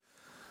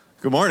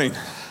Good morning.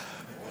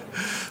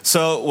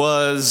 So it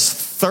was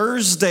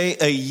Thursday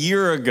a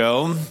year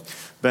ago.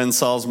 Ben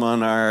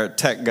Salzman, our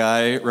tech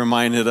guy,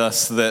 reminded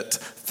us that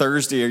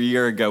Thursday a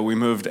year ago we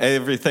moved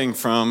everything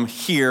from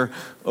here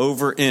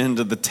over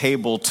into the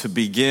table to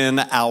begin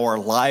our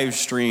live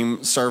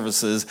stream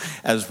services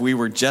as we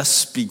were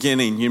just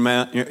beginning.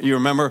 You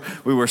remember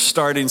we were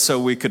starting so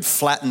we could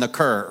flatten the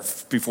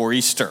curve before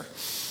Easter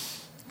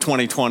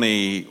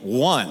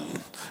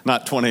 2021.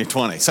 Not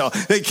 2020. So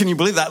can you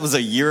believe that was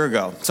a year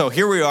ago? So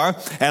here we are,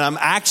 and I'm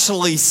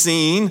actually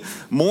seeing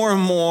more and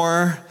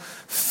more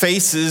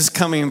faces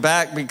coming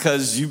back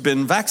because you've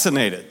been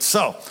vaccinated.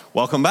 So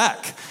welcome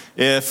back.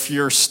 If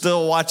you're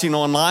still watching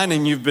online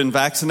and you've been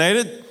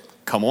vaccinated,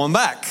 come on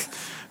back.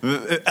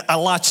 A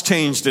lot's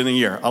changed in a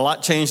year. A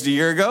lot changed a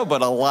year ago,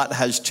 but a lot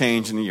has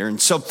changed in a year. And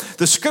so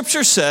the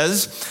scripture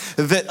says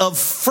that of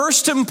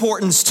first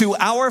importance to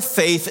our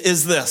faith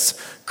is this: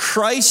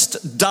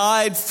 Christ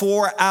died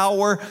for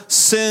our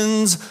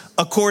sins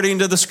according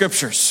to the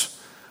scriptures,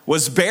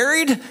 was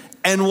buried,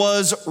 and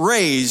was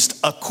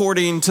raised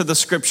according to the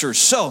scriptures.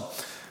 So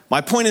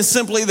my point is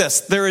simply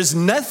this: there is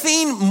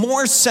nothing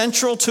more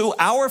central to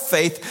our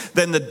faith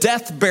than the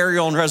death,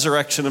 burial, and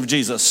resurrection of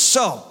Jesus.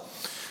 So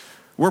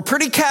we're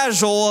pretty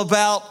casual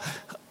about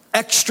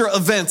extra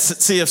events at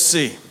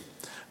CFC,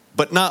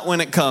 but not when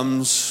it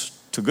comes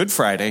to Good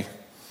Friday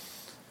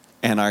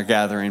and our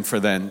gathering for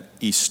then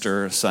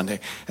Easter Sunday.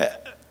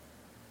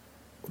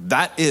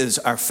 That is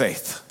our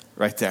faith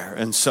right there.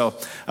 And so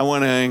I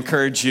want to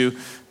encourage you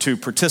to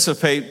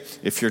participate.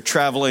 If you're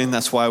traveling,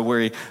 that's why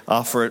we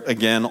offer it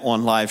again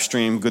on live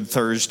stream, Good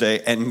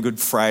Thursday and Good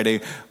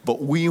Friday.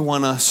 But we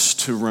want us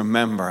to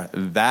remember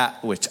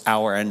that which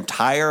our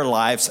entire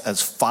lives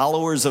as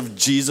followers of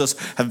Jesus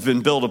have been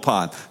built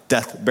upon: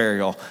 death,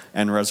 burial,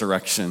 and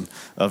resurrection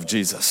of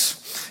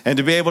Jesus. And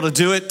to be able to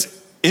do it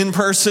in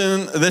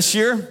person this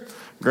year,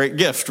 great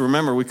gift.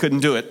 Remember, we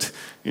couldn't do it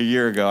a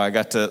year ago. I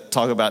got to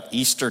talk about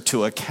Easter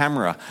to a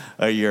camera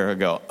a year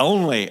ago.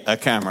 Only a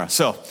camera.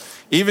 So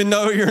even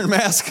though you're in a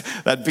mask,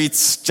 that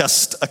beats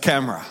just a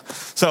camera.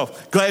 So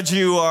glad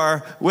you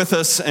are with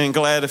us, and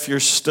glad if you're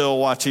still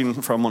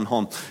watching from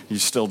home, you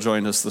still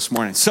joined us this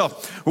morning. So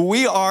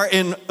we are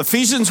in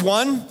Ephesians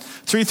 1,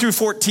 3 through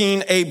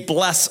 14, a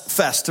bless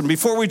fest. And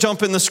before we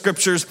jump in the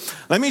scriptures,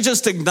 let me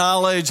just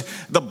acknowledge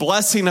the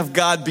blessing of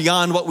God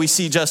beyond what we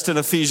see just in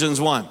Ephesians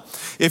 1.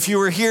 If you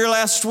were here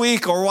last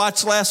week or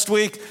watched last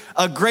week,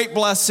 a great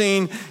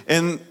blessing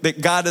in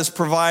that God has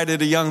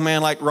provided a young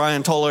man like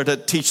Ryan Toller to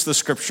teach the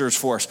scriptures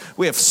for us.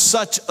 We have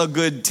such a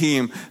good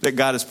team that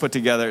God has put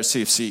together at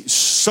CFC.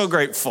 So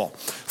grateful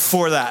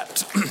for that.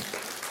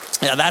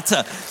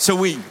 So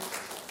we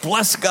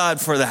bless God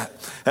for that.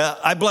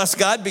 I bless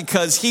God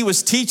because he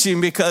was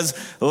teaching, because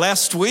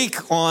last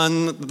week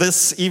on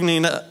this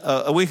evening,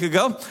 a week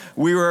ago,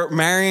 we were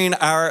marrying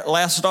our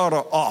last daughter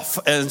off.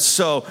 And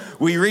so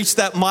we reached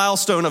that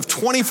milestone of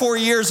 24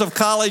 years of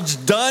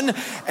college done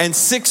and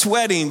 6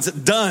 weddings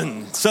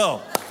done.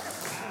 So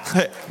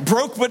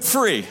broke but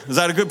free. Is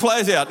that a good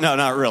place? Yeah, no,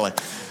 not really.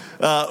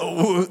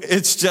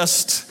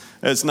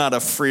 It's not a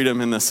freedom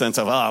in the sense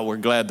of, we're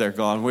glad they're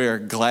gone. We are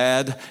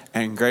glad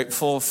and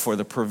grateful for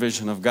the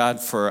provision of God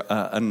for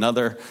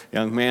another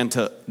young man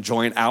to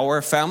join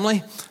our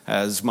family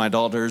as my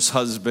daughter's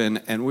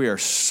husband. And we are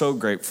so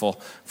grateful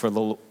for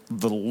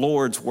the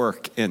Lord's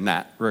work in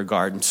that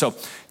regard. And so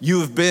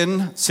you have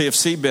been,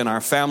 CFC, been our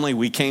family.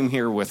 We came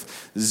here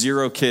with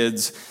 0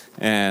 kids.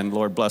 And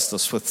Lord blessed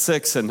us with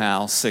 6, and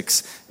now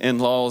 6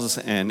 in-laws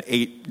and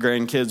 8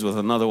 grandkids with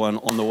another one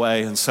on the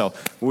way. And so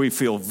we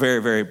feel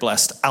very, very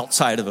blessed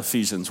outside of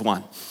Ephesians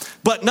 1.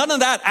 But none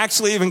of that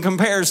actually even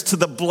compares to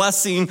the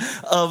blessing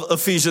of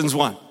Ephesians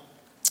 1.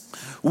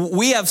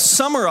 We have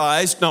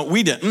summarized, no,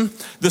 we didn't.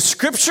 The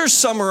scripture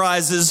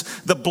summarizes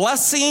the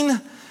blessing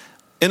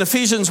in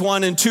Ephesians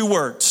 1 in 2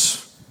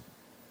 words: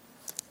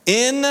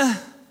 in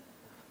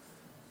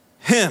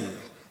him.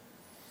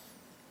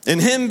 In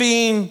him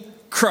being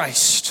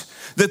Christ.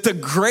 That the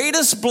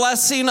greatest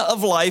blessing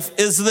of life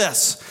is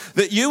this: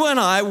 that you and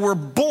I were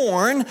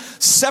born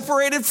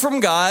separated from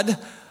God,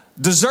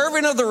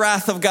 deserving of the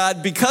wrath of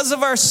God because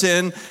of our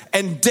sin,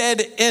 and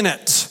dead in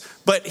it.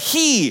 But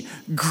he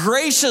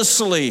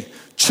graciously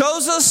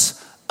chose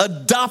us,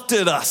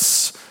 adopted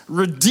us,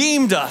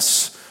 redeemed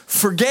us,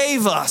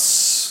 forgave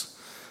us,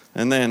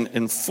 and then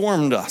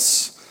informed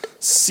us,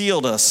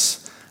 sealed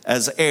us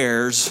as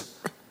heirs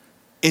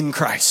in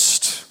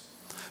Christ.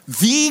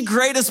 The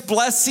greatest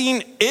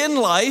blessing in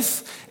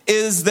life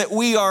is that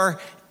we are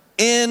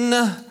in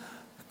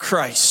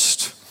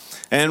Christ.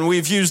 And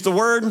we've used the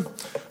word,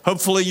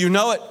 hopefully you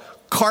know it,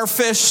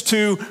 carfish,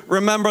 to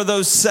remember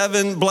those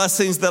 7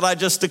 blessings that I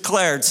just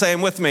declared. Say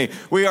them with me.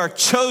 We are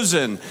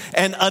chosen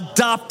and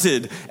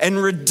adopted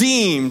and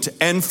redeemed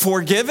and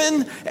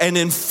forgiven and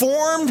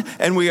informed,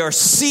 and we are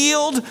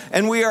sealed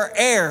and we are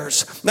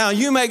heirs. Now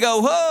you may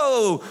go,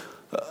 whoa,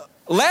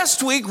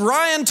 last week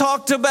Ryan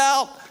talked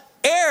about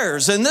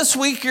heirs, and this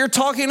week you're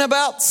talking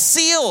about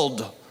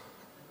sealed.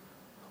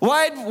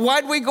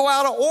 Why'd we go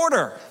out of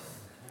order?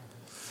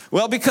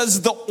 Well,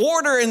 because the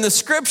order in the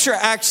scripture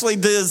actually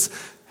does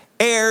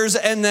heirs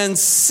and then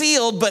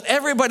sealed, but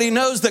everybody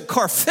knows that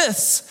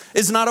karphis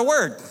is not a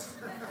word.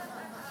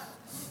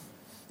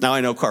 Now,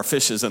 I know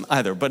karfish isn't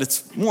either, but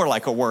it's more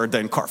like a word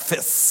than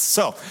karphis.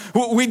 So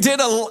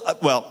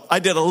I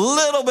did a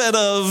little bit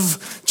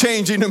of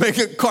changing to make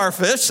it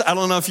karfish. I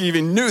don't know if you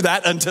even knew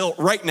that until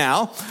right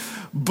now,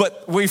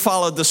 but we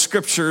followed the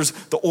scriptures,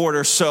 the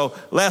order. So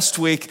last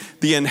week,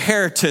 the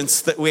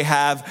inheritance that we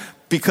have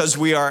because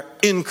we are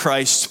in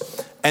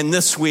Christ, and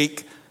this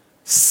week,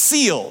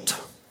 sealed.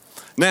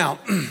 Now,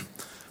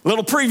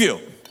 little preview.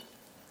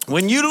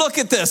 When you look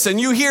at this and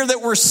you hear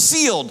that we're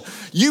sealed,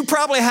 you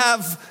probably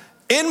have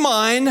in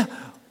mind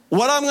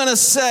what I'm going to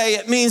say.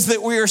 It means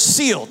that we are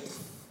sealed.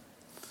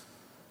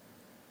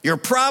 You're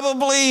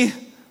probably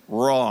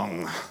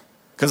wrong,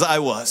 because I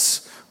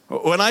was.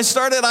 When I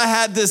started, I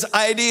had this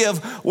idea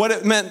of what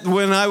it meant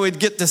when I would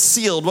get this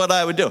sealed, what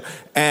I would do.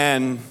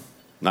 And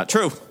not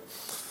true.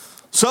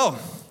 So,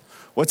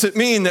 what's it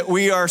mean that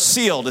we are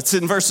sealed? It's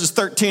in verses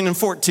 13 and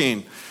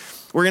 14.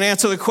 We're going to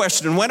answer the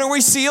question, when are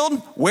we sealed?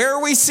 Where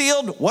are we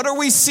sealed? What are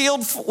we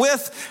sealed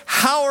with?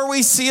 How are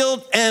we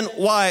sealed? And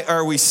why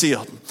are we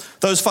sealed?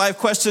 Those 5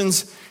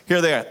 questions,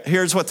 here they are.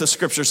 Here's what the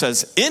scripture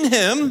says. In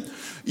him,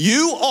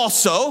 you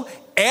also,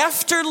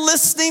 after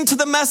listening to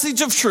the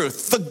message of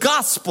truth, the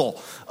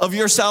gospel of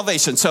your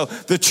salvation. So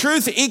the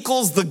truth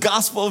equals the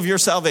gospel of your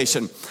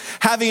salvation.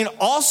 Having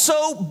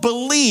also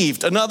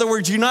believed, in other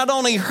words, you not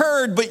only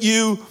heard, but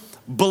you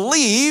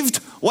believed.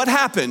 What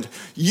happened?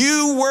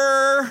 You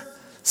were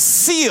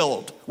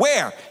sealed.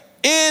 Where?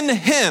 In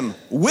him,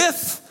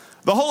 with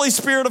the Holy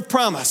Spirit of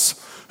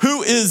promise,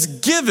 who is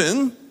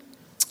given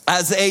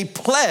as a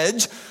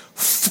pledge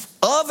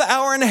of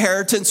our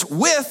inheritance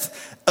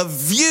with a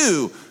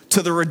view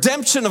to the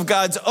redemption of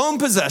God's own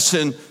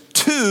possession,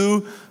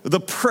 to the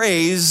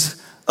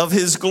praise of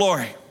his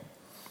glory.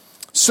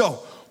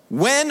 So,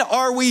 when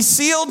are we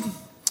sealed?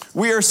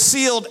 We are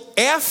sealed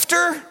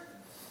after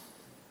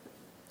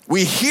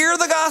we hear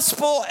the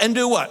gospel and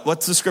do what?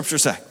 What's the scripture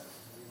say?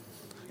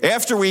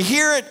 After we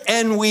hear it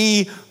and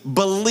we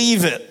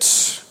believe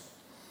it.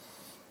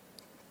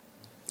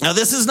 Now,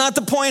 this is not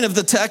the point of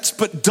the text,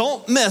 but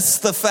don't miss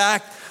the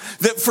fact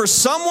that for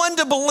someone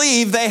to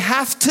believe, they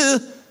have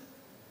to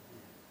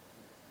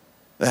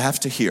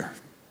hear.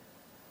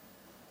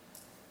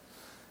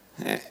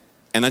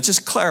 And that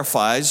just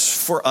clarifies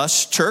for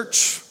us,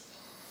 church,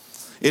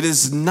 it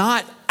is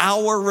not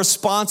our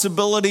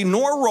responsibility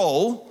nor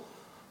role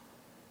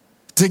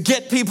to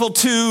get people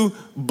to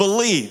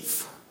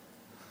believe.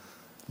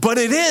 But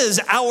it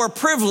is our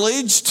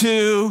privilege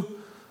to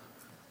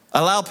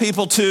allow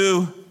people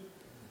to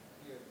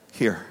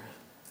hear.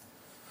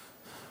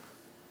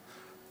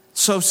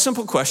 So,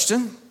 simple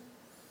question.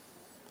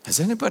 Has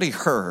anybody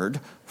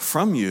heard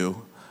from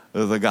you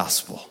the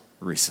gospel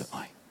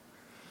recently?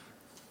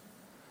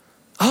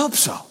 I hope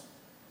so.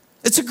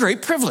 It's a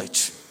great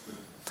privilege.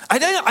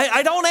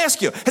 I don't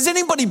ask you, has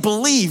anybody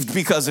believed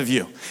because of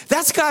you?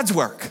 That's God's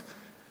work.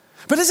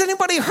 But has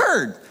anybody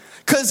heard?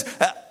 Because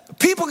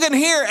people can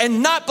hear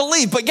and not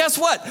believe, but guess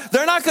what?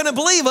 They're not going to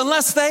believe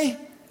unless they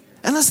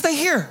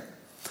hear.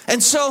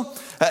 And so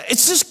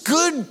it's just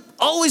good,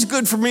 always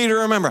good for me to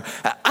remember.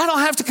 I don't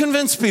have to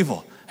convince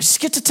people. I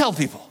just get to tell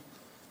people.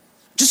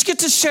 Just get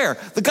to share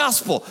the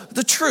gospel,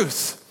 the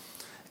truth.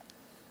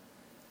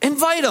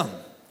 Invite them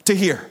to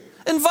hear.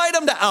 Invite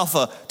them to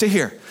Alpha to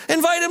hear.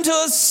 Invite them to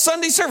a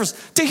Sunday service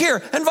to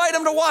hear. Invite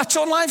them to watch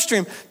on live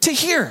stream to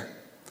hear.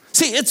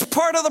 See, it's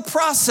part of the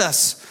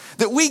process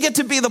that we get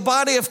to be the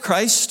body of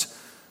Christ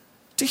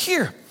to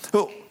hear.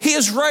 He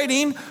is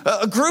writing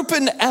a group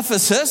in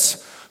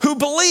Ephesus who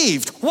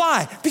believed.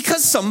 Why?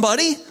 Because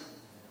somebody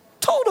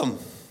told them.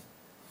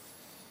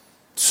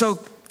 So,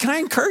 can I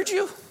encourage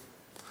you?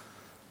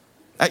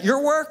 At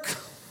your work,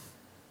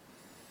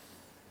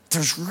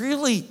 there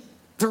really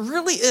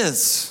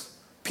is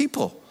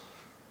people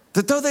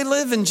that though they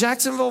live in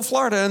Jacksonville,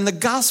 Florida, and the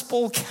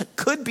gospel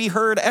could be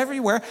heard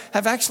everywhere,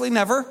 have actually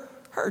never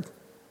heard.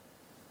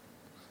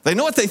 They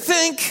know what they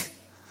think.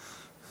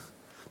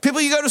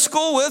 People you go to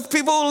school with,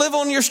 people who live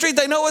on your street,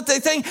 they know what they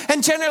think,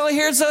 and generally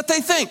here's what they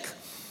think.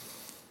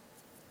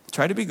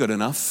 Try to be good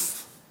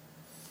enough.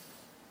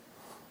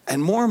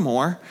 And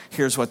more,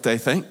 here's what they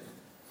think.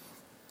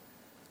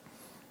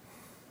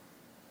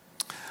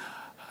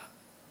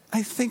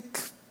 I think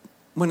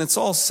when it's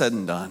all said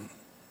and done,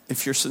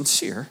 if you're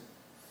sincere,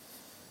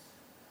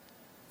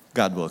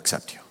 God will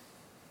accept you.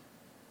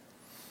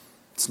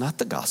 It's not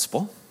the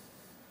gospel.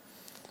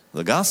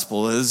 The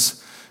gospel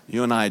is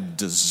you and I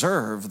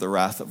deserve the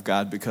wrath of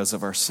God because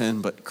of our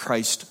sin, but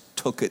Christ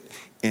took it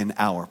in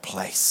our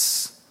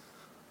place.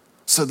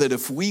 So that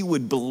if we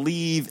would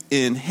believe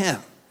in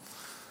him,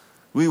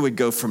 we would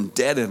go from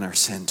dead in our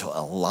sin to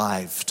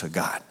alive to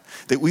God.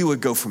 That we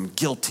would go from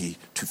guilty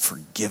to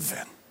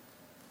forgiven.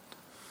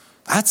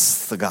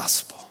 That's the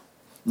gospel.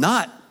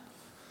 Not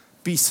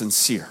be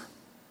sincere.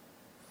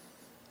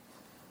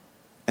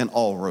 And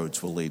all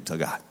roads will lead to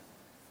God.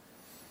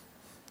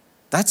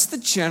 That's the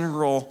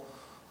general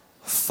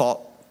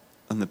thought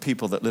on the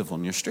people that live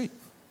on your street.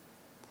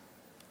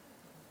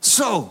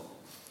 So,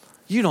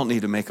 you don't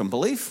need to make them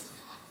believe.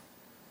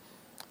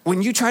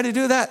 When you try to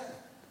do that,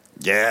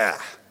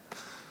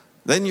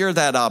 then you're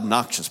that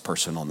obnoxious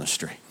person on the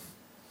street.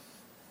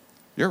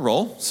 Your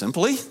role,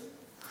 simply,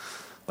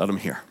 let them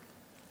hear.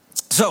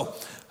 So,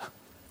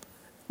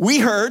 we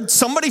heard,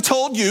 somebody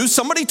told you,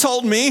 somebody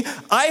told me,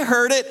 I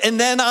heard it, and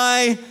then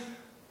I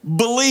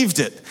believed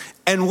it.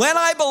 And when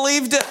I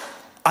believed it,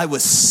 I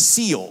was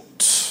sealed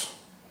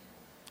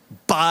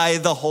by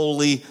the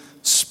Holy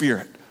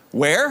Spirit.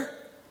 Where?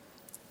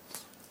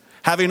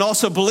 Having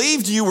also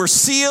believed, you were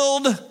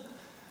sealed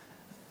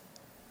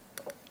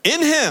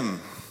in Him,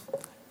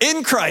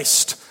 in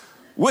Christ,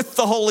 with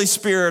the Holy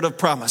Spirit of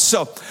promise.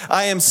 So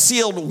I am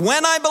sealed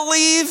when I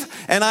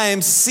believe, and I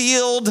am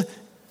sealed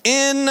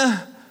in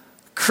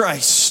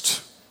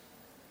Christ.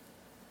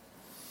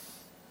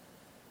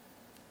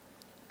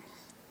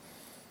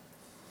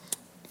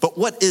 But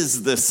what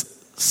is this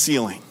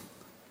sealing?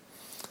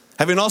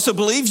 Having also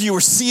believed, you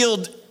were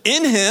sealed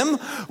in Him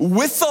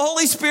with the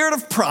Holy Spirit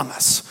of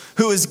promise,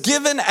 who is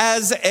given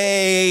as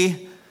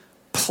a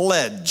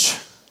pledge.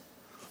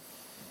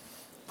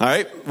 All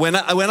right, when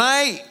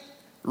I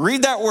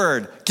read that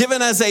word,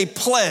 given as a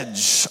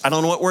pledge, I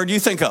don't know what word you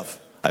think of.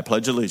 I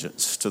pledge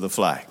allegiance to the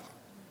flag.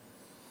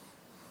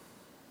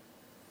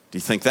 Do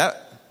you think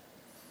that?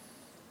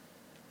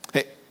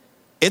 Hey,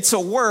 it's a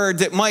word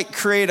that might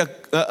create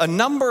a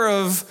number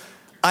of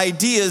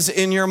ideas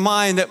in your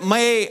mind that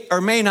may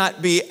or may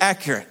not be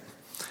accurate.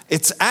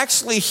 It's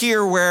actually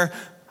here where,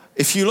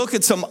 if you look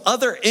at some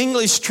other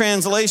English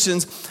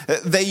translations,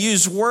 they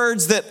use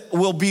words that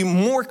will be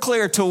more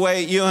clear to the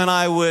way you and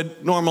I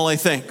would normally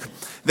think.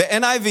 The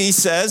NIV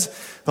says,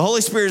 the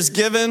Holy Spirit is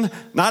given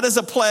not as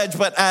a pledge,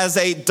 but as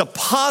a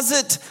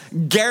deposit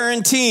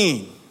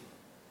guaranteeing.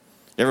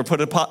 You ever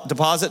put a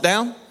deposit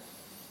down?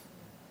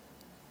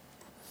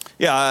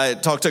 Yeah, I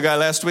talked to a guy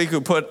last week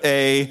who put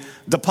a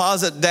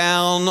deposit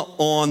down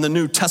on the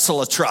new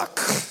Tesla truck.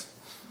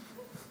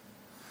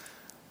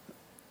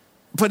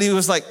 But he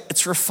was like,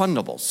 it's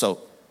refundable.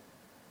 So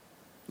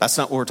that's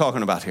not what we're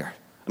talking about here.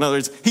 In other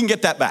words, he can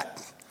get that back.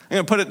 I'm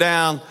going to put it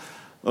down,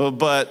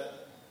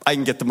 but I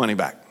can get the money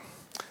back.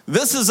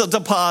 This is a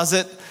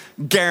deposit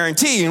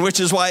guarantee, which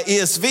is why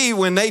ESV,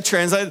 when they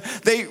translate,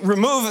 they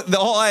remove the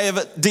whole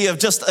idea of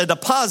just a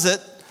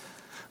deposit,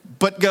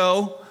 but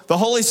go, the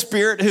Holy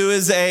Spirit, who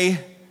is a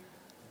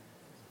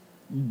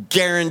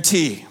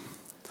guarantee.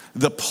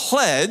 The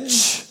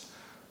pledge,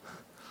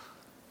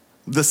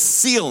 the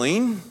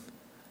sealing,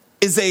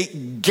 is a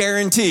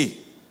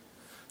guarantee.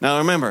 Now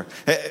remember,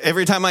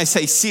 every time I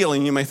say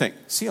sealing, you may think,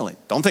 sealing.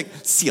 Don't think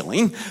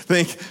sealing.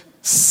 Think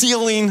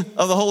sealing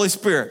of the Holy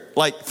Spirit.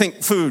 Like,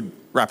 think food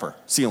wrapper,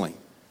 sealing.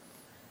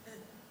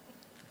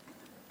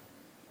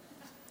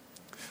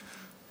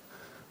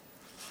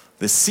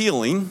 The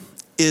sealing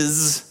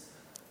is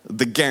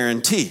the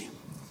guarantee.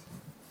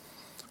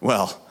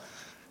 Well,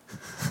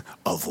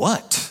 of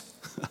what?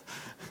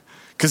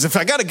 Because if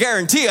I got a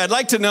guarantee, I'd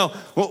like to know,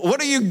 well,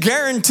 what are you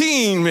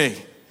guaranteeing me?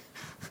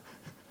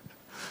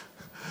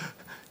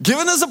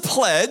 Given as a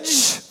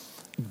pledge,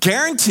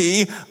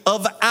 guarantee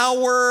of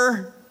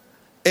our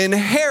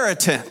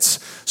inheritance.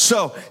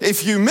 So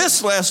if you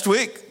missed last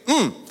week,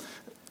 you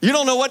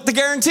don't know what the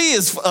guarantee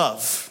is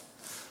of.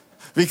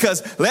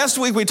 Because last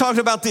week we talked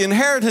about the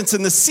inheritance,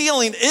 and the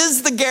sealing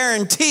is the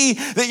guarantee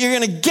that you're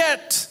going to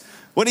get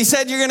what he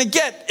said you're going to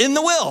get in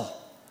the will,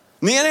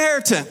 the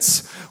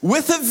inheritance,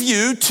 with a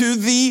view to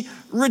the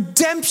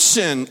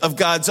redemption of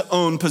God's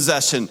own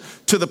possession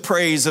to the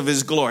praise of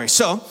his glory.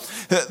 So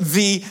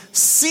the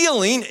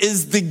sealing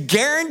is the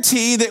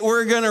guarantee that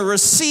we're going to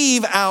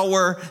receive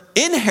our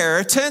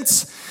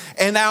inheritance,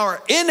 and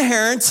our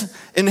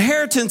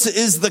inheritance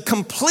is the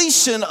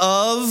completion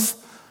of,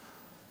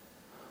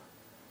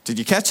 did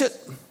you catch it?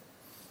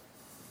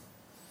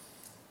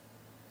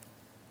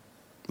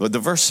 What did the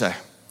verse say?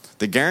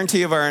 The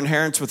guarantee of our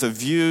inheritance with a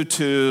view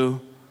to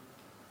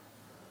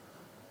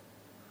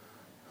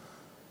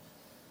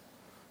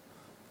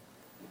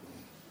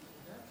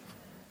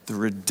the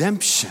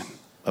redemption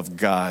of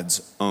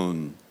God's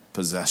own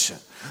possession.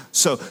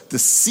 So the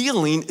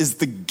sealing is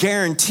the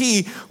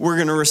guarantee we're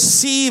going to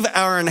receive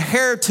our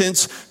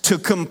inheritance to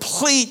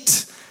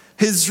complete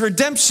his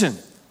redemption.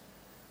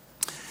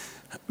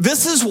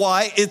 This is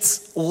why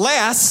it's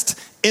last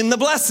in the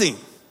blessing,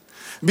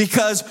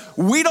 because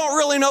we don't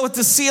really know what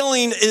the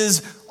sealing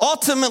is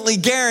ultimately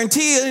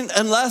guaranteeing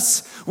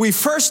unless we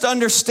first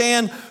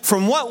understand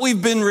from what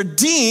we've been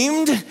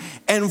redeemed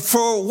and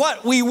for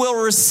what we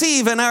will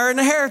receive in our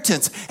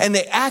inheritance. And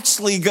they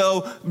actually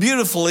go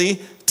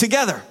beautifully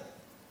together.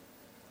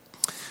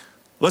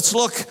 Let's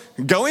look,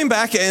 going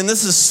back, and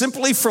this is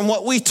simply from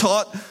what we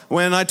taught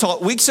when I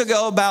taught weeks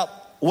ago about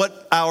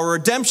what our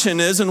redemption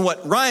is and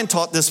what Ryan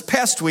taught this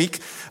past week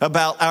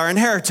about our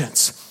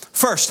inheritance.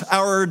 First,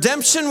 our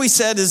redemption, we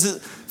said, is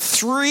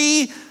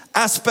 3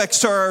 aspects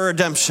to our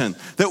redemption.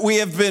 That we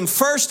have been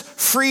first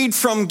freed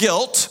from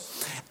guilt,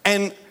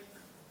 and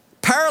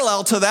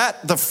parallel to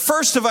that, the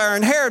first of our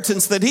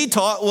inheritance that he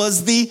taught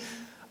was the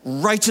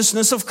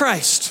righteousness of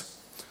Christ.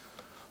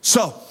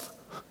 So,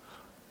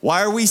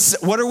 what's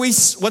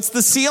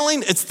the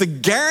sealing? It's the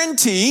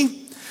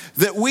guarantee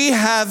that we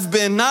have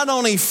been not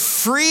only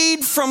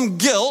freed from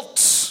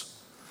guilt,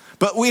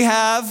 but we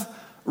have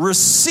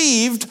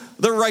received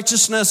the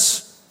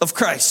righteousness of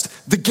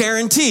Christ. The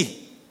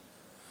guarantee.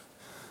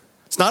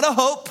 It's not a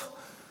hope.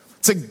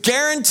 It's a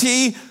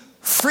guarantee,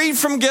 freed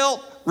from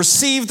guilt,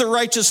 receive the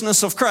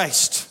righteousness of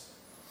Christ.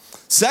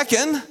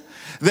 Second,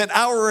 that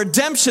our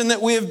redemption,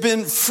 that we have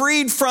been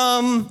freed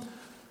from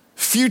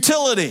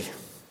futility.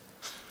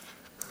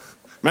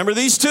 Remember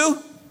these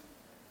two?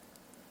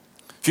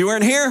 If you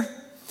weren't here,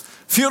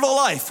 futile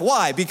life.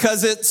 Why?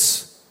 Because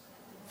it's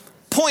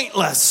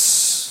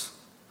pointless.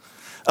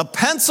 A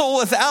pencil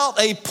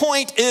without a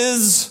point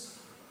is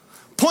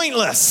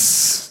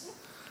pointless.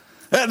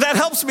 That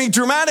helps me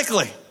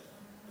dramatically.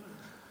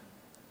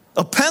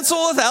 A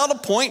pencil without a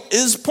point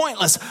is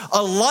pointless.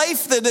 A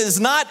life that is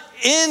not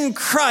in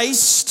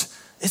Christ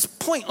is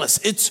pointless.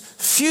 It's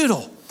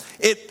futile.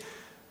 It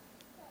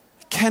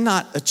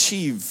cannot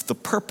achieve the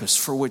purpose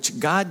for which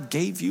God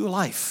gave you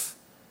life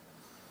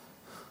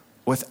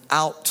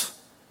without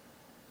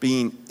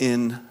being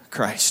in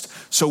Christ.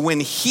 So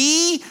when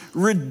he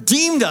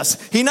redeemed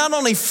us, he not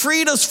only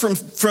freed us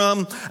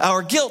from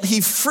our guilt, he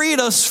freed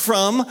us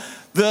from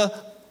the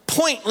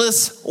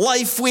pointless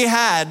life we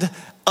had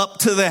up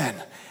to then.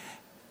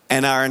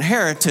 And our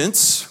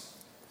inheritance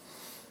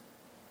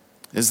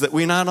is that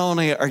we not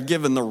only are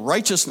given the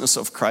righteousness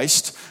of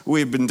Christ, we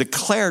have been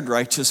declared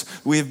righteous,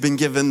 we have been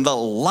given the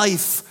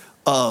life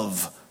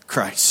of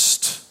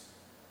Christ.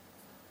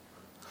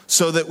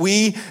 So that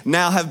we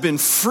now have been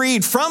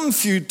freed from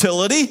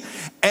futility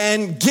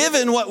and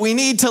given what we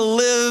need to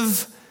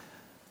live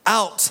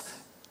out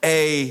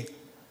a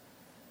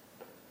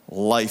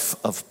life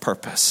of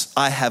purpose.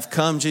 I have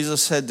come,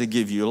 Jesus said, to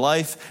give you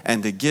life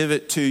and to give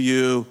it to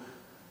you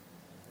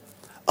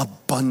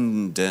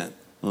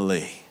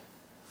abundantly.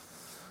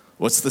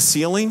 What's the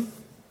sealing?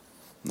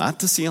 Not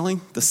the sealing,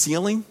 the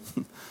sealing.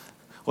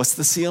 What's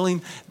the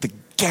sealing? The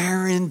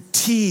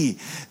guarantee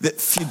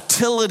that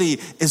futility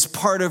is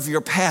part of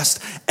your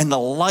past and the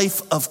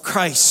life of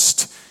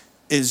Christ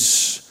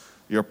is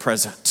your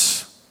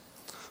present.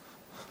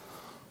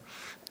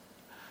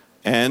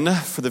 And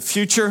for the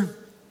future,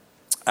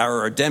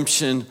 our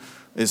redemption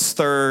is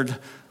third.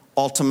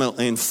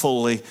 Ultimately and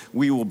fully,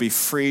 we will be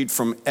freed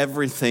from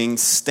everything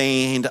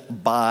stained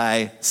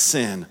by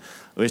sin,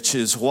 which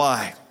is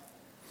why,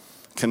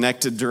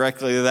 connected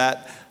directly to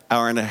that,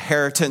 our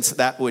inheritance,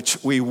 that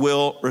which we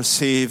will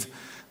receive,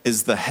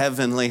 is the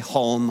heavenly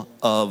home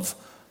of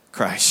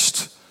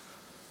Christ.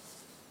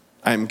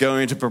 I'm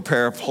going to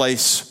prepare a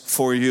place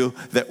for you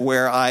that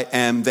where I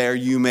am, there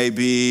you may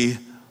be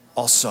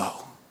also.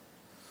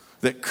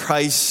 That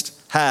Christ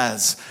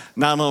has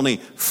not only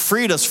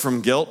freed us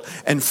from guilt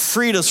and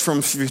freed us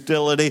from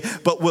futility,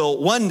 but will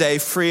one day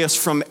free us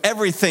from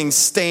everything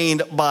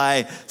stained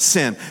by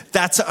sin.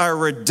 That's our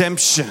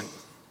redemption.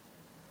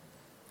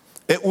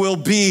 It will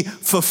be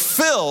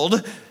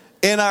fulfilled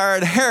in our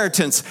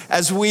inheritance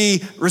as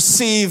we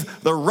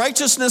receive the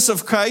righteousness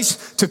of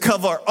Christ to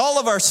cover all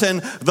of our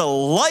sin, the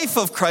life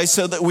of Christ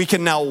so that we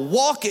can now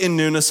walk in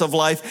newness of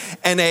life,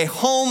 and a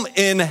home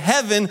in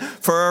heaven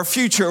for our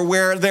future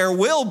where there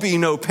will be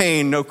no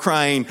pain, no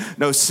crying,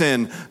 no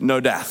sin, no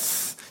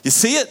death. You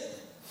see it?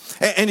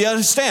 And you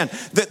understand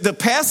that the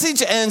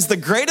passage ends, the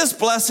greatest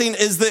blessing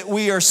is that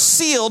we are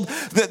sealed,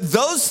 that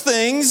those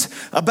things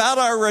about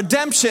our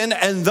redemption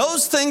and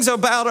those things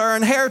about our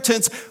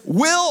inheritance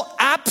will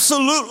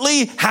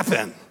absolutely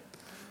happen.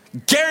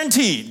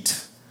 Guaranteed.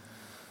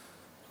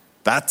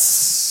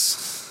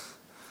 That's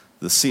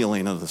the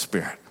sealing of the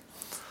Spirit.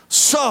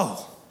 So,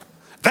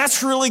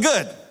 that's really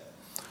good.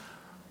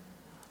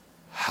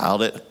 How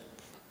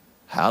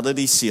did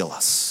he seal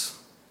us?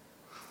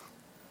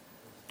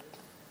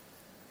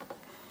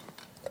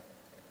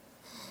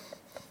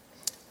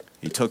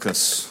 He took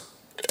us,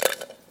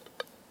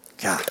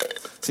 God.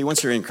 See,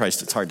 once you're in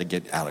Christ, it's hard to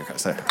get out of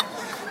Christ.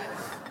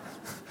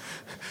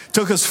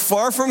 Took us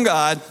far from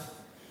God,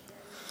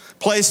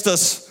 placed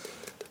us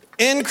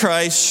in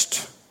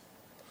Christ,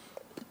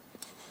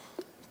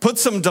 put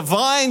some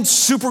divine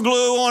super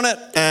glue on it,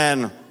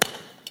 and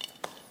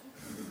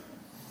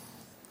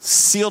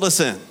sealed us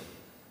in.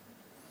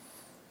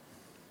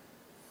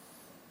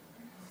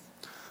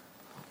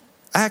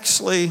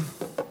 Actually,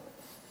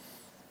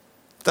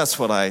 that's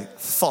what I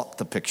thought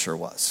the picture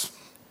was.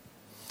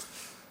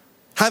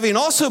 Having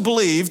also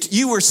believed,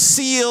 you were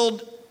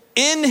sealed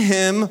in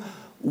him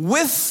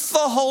with the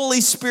Holy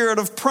Spirit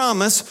of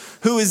promise,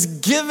 who is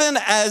given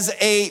as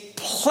a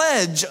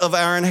pledge of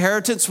our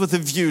inheritance with a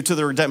view to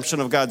the redemption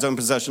of God's own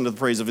possession to the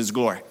praise of his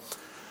glory.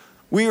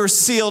 We were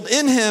sealed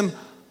in him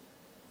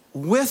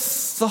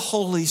with the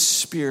Holy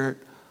Spirit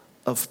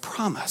of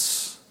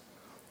promise.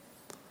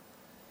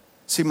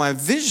 See, my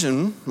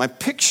vision, my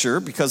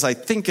picture, because I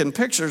think in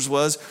pictures,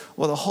 was,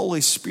 well, the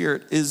Holy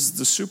Spirit is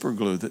the super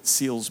glue that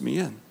seals me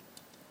in.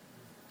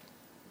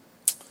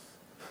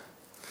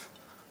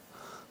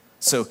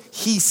 So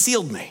he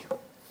sealed me.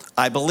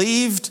 I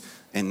believed,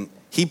 and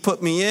he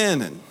put me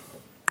in, and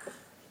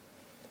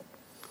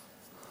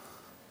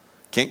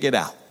can't get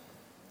out.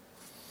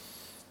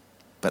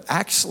 But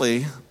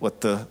actually,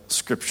 what the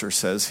scripture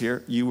says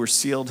here, you were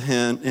sealed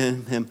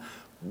in him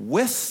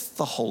with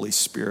the Holy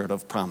Spirit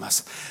of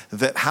promise.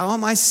 That how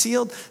am I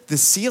sealed? The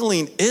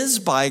sealing is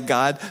by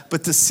God,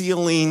 but the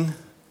sealing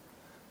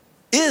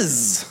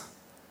is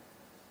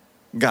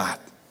God.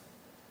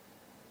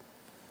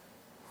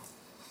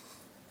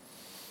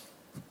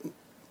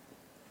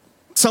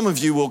 Some of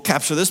you will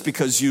capture this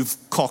because you've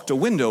caulked a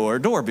window or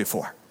a door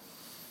before.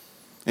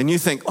 And you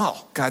think,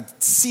 oh, God's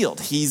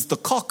sealed. He's the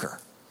caulker.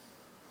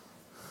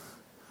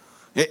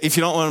 If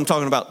you don't know what I'm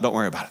talking about, don't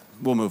worry about it.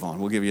 We'll move on.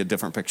 We'll give you a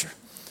different picture.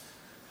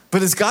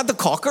 But is God the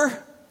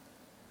caulker?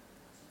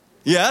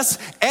 Yes.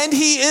 And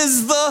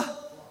he's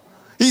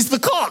the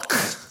caulk.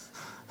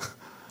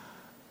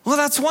 Well,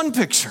 that's one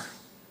picture.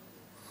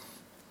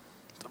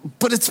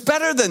 But it's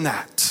better than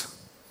that.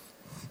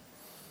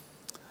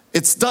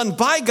 It's done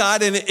by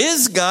God, and it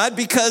is God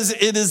because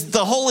it is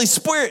the Holy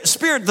Spirit,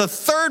 the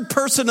third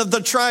person of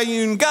the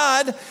triune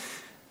God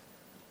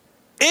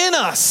in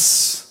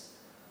us,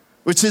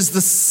 which is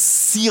the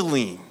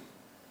sealing.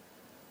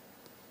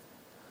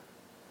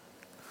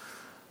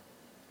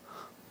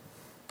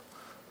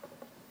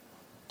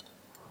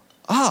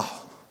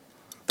 Oh,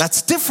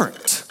 that's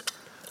different.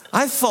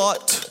 I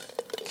thought,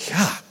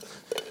 yeah.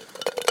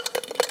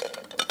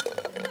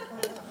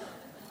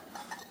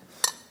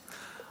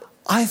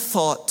 I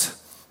thought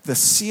the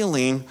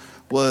sealing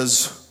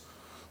was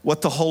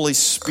what the Holy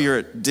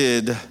Spirit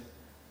did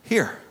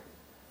here.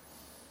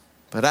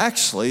 But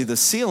actually, the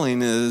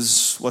sealing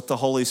is what the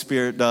Holy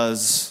Spirit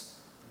does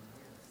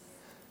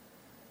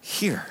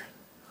here.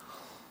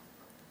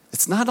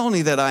 It's not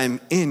only that I'm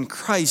in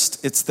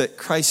Christ, it's that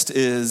Christ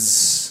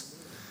is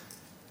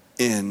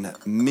in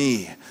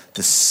me.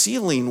 The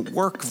sealing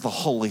work of the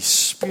Holy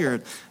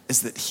Spirit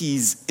is that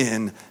he's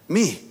in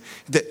me.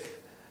 That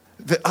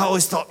I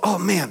always thought, oh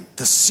man,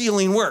 the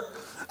sealing work.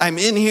 I'm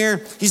in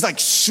here. He's like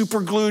super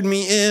glued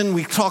me in.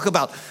 We talk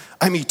about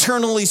I'm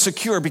eternally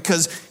secure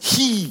because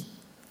he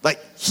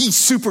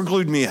super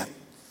glued me in.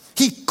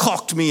 He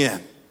caulked me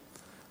in.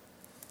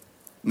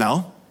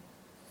 No,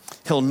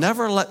 he'll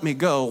never let me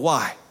go.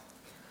 Why?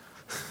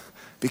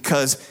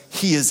 Because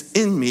he is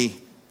in me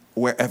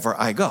wherever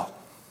I go.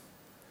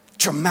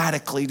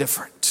 Dramatically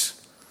different.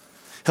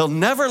 He'll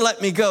never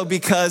let me go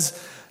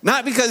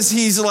not because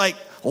he's like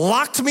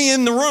locked me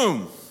in the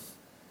room.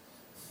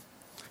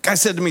 Guy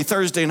said to me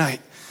Thursday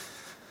night,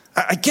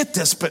 I get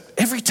this, but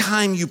every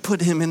time you put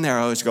him in there,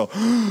 I always go,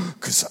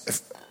 because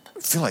I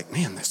feel like,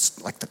 man,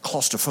 that's like the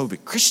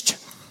claustrophobic Christian.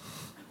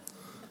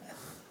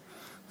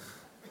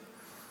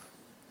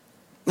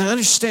 Now,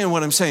 understand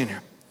what I'm saying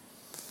here.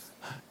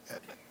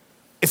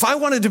 If I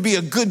wanted to be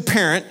a good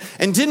parent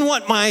and didn't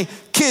want my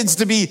kids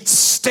to be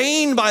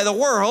stained by the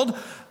world,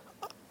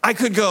 I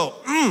could go,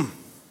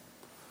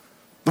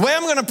 The way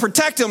I'm going to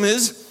protect them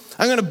is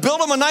I'm going to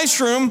build them a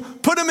nice room,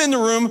 put them in the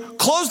room,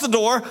 close the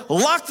door,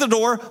 lock the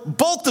door,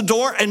 bolt the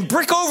door, and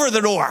brick over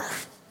the door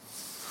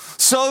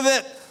so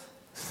that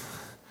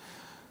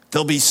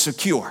they'll be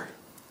secure.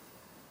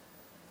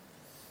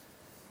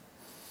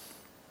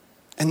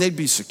 And they'd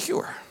be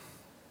secure.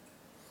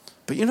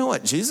 But you know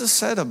what Jesus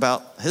said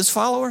about his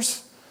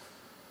followers?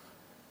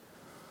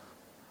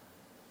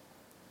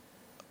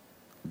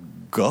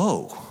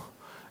 Go.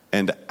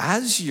 And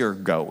as you're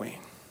going,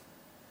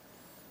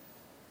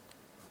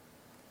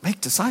 make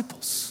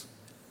disciples.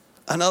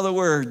 In other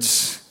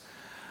words,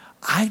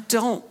 I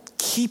don't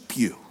keep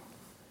you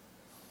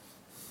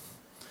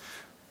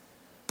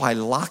by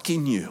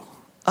locking you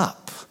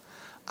up.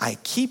 I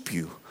keep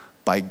you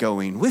by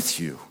going with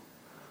you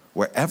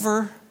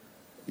wherever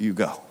you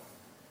go.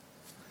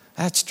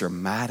 That's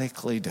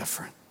dramatically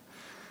different.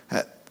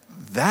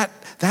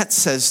 That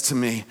says to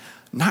me,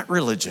 not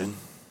religion,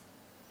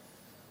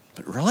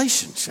 but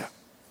relationship.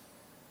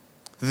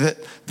 That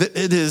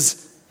it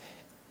is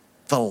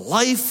the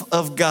life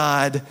of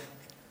God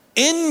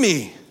in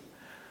me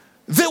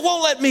that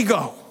won't let me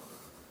go.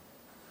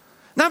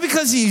 Not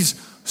because he's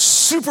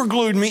super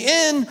glued me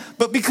in,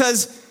 but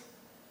because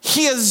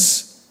he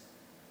has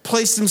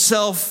placed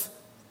himself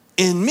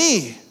in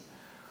me,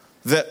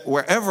 that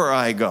wherever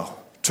I go,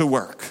 to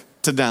work,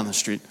 to down the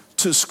street,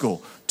 to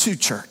school, to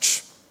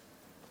church,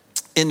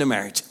 into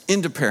marriage,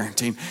 into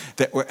parenting,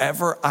 that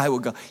wherever I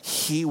would go,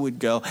 he would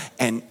go,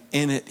 and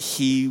in it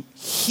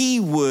he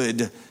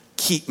would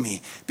keep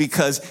me,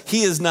 because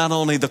he is not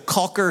only the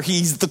caulker,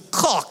 he's the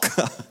caulk.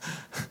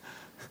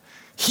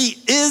 He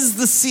is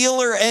the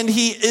sealer and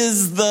he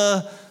is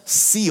the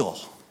seal,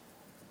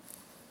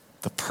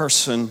 the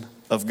person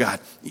of God.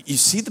 You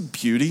see the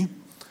beauty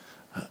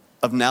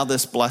of now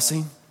this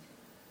blessing?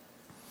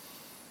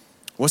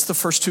 What's the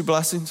first two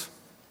blessings?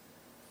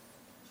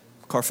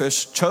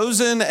 Carfish,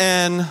 chosen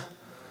and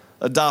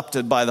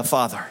adopted by the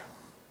Father,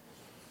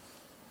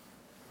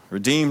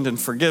 redeemed and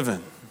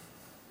forgiven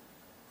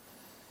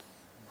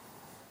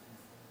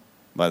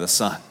by the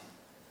Son,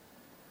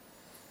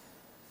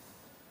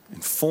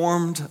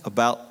 informed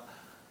about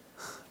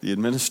the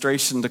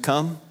administration to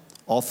come,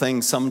 all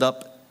things summed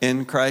up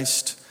in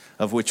Christ,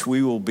 of which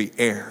we will be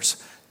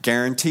heirs,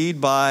 guaranteed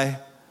by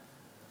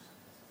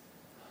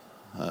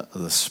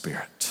the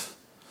Spirit.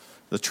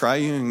 The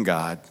triune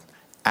God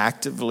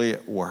actively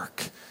at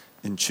work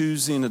in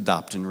choosing,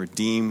 adopting,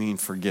 redeeming,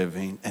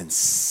 forgiving, and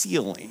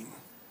sealing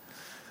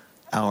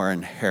our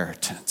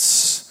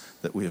inheritance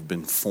that we have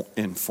been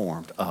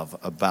informed of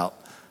about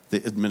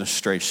the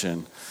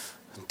administration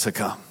to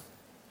come.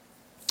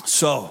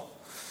 So,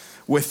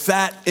 with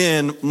that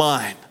in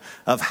mind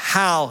of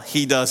how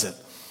he does it,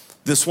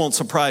 this won't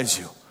surprise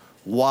you.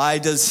 Why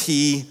does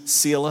he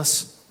seal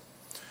us?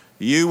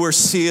 You were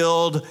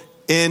sealed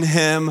in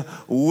him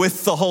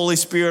with the Holy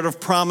Spirit of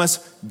promise,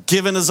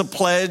 given as a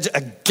pledge,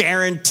 a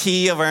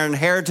guarantee of our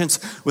inheritance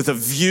with a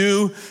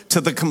view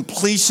to the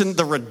completion,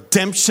 the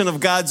redemption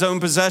of God's own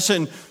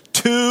possession,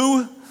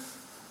 to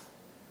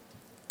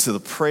the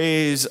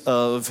praise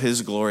of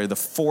his glory. The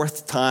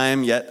fourth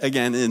time, yet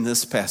again in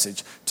this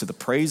passage, to the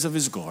praise of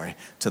his glory,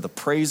 to the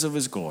praise of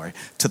his glory,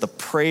 to the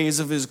praise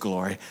of his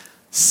glory,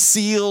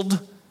 sealed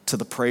to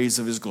the praise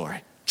of his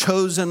glory,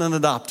 chosen and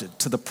adopted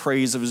to the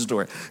praise of his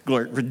glory,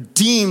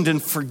 redeemed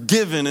and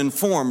forgiven and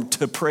formed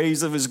to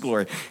praise of his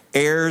glory,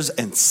 heirs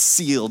and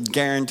sealed,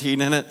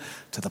 guaranteed in it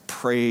to the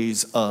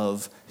praise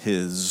of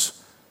his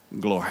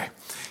glory.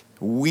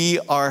 We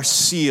are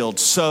sealed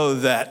so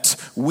that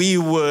we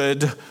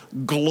would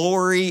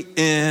glory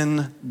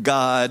in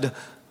God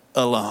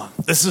alone.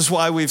 This is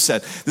why we've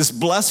said this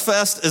Bless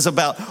Fest is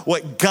about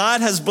what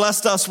God has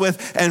blessed us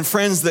with, and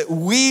friends, that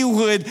we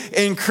would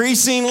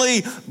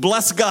increasingly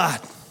bless God.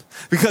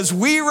 Because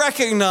we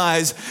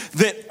recognize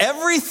that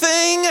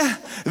everything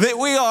that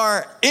we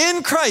are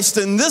in Christ,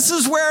 and this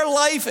is where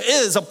life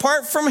is.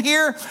 Apart from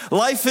here,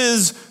 life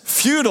is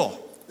futile.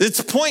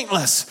 It's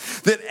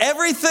pointless. That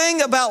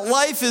everything about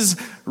life is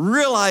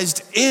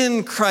realized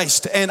in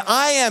Christ. And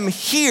I am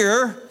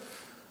here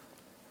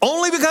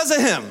only because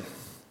of him.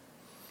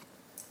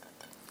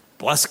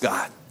 Bless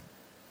God.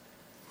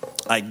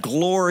 I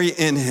glory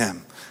in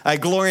him. I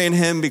glory in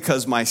him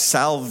because my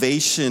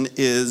salvation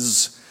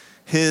is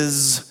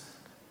his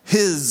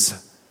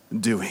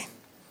doing.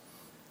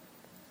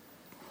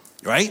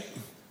 Right?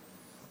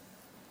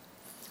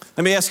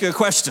 Let me ask you a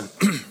question.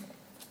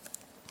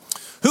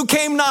 Who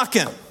came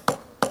knocking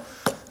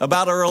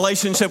about a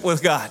relationship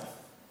with God?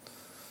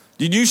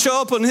 Did you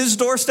show up on his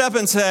doorstep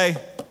and say,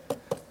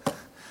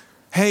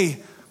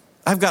 hey,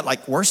 I've got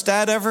like worst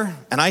dad ever,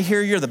 and I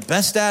hear you're the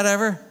best dad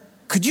ever.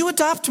 Could you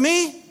adopt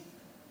me?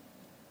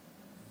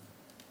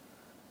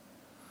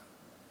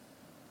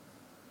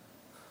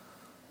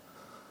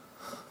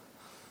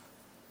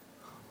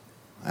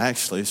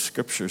 Actually,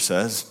 Scripture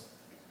says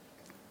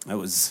I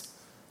was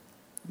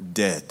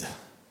dead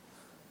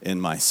in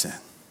my sin.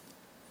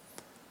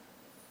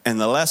 And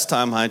the last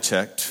time I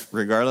checked,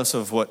 regardless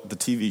of what the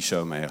TV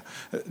show may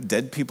have,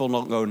 dead people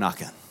don't go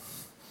knocking.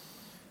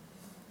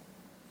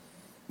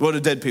 What do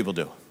dead people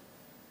do?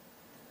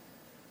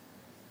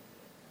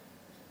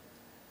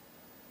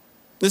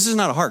 This is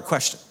not a hard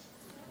question.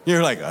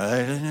 You're like,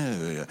 I don't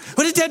know.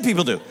 What did dead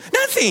people do?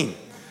 Nothing.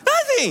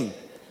 Nothing.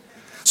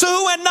 So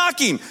who went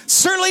knocking?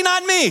 Certainly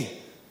not me.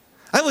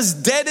 I was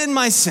dead in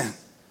my sin.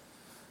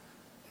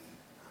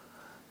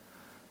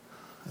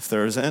 If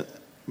there was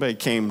anybody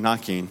came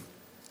knocking,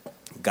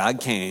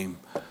 God came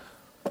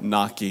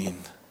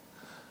knocking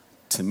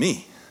to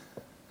me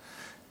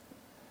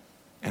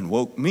and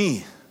woke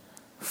me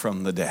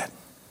from the dead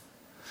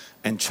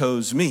and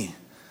chose me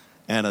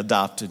and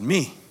adopted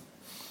me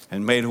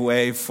and made a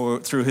way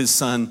through his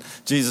son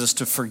Jesus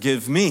to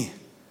forgive me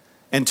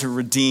and to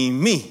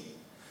redeem me,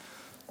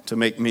 to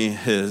make me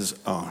his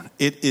own.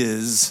 It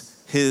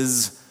is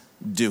his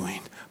doing.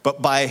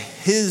 But by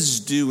his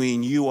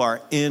doing, you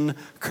are in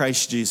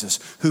Christ Jesus,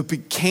 who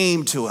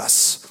became to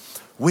us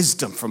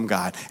wisdom from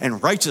God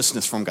and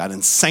righteousness from God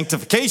and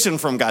sanctification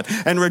from God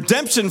and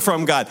redemption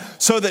from God,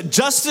 so that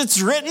just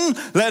it's written,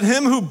 let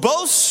him who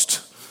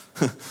boast,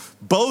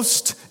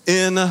 boast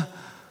in the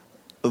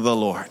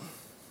Lord.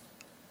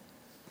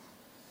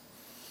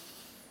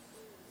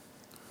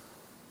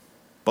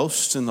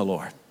 Boast in the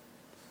Lord.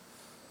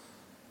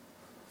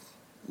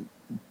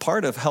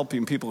 Part of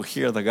helping people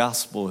hear the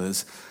gospel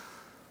is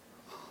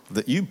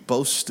that you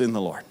boast in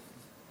the Lord.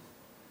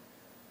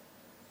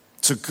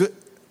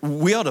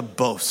 We ought to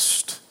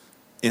boast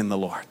in the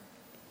Lord.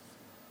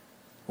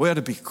 We ought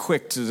to be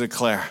quick to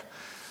declare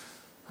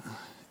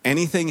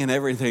anything and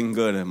everything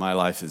good in my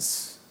life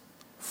is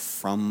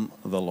from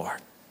the Lord.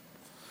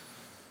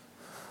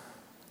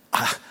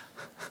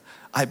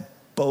 I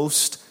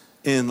boast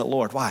in the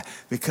Lord. Why?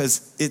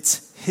 Because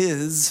it's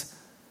his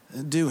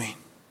doing.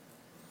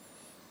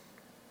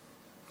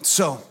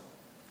 So,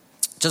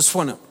 just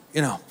want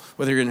to,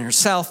 whether you're in your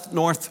south,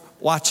 north,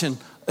 watching,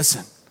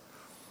 listen.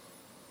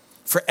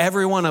 For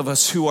every one of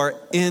us who are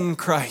in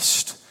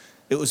Christ,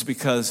 it was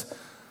because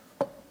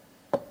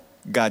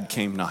God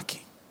came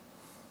knocking.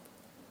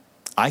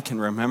 I can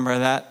remember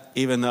that,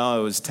 even though I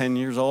was 10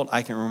 years old,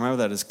 I can remember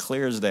that as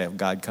clear as day of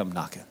God come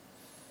knocking.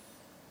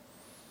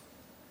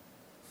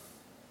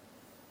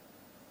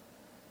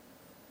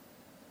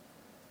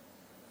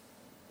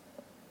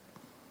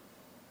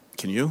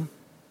 Can you?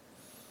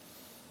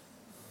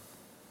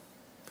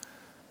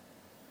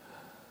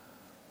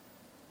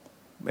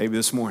 Maybe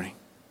this morning,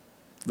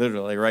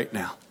 literally right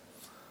now,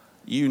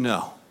 you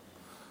know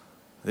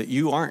that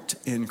you aren't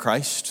in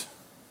Christ,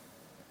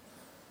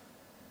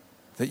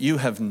 that you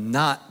have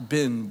not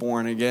been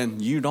born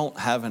again. You don't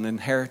have an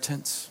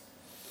inheritance.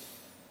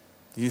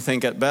 You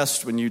think at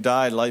best when you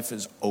die, life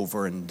is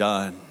over and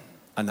done,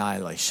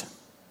 annihilation.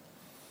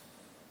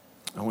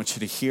 I want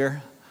you to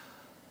hear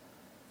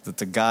that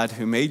the God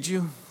who made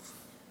you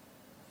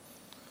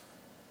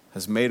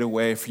has made a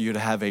way for you to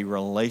have a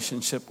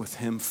relationship with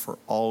him for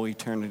all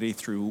eternity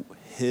through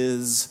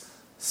his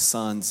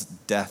son's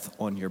death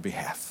on your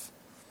behalf,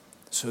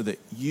 so that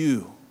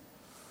you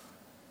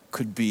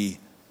could be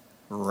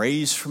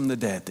raised from the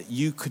dead, that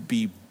you could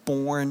be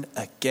born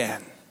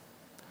again,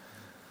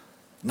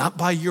 not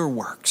by your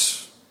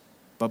works,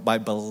 but by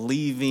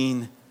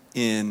believing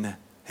in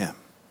him.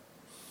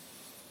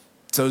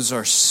 Those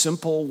are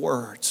simple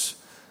words,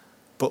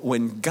 but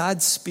when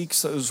God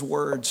speaks those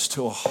words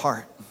to a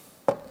heart,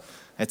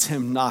 it's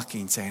him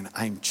knocking, saying,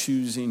 I'm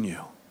choosing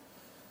you.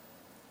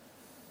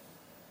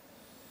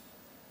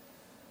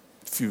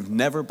 If you've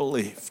never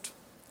believed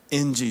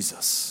in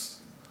Jesus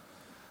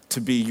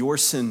to be your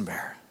sin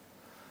bearer,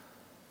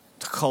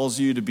 to cause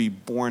you to be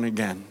born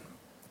again,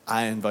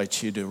 I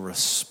invite you to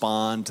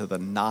respond to the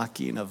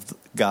knocking of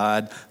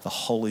God, the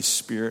Holy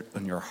Spirit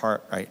in your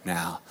heart right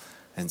now,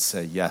 and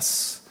say,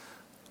 yes,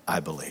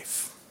 I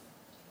believe.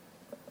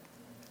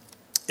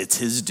 It's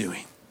his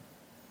doing.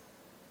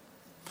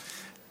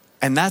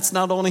 And that's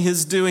not only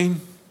his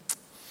doing.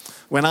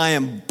 When I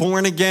am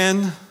born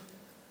again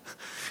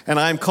and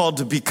I'm called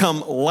to become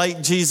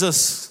like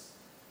Jesus,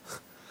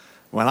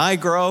 when I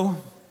grow,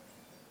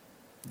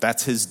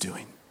 that's his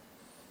doing.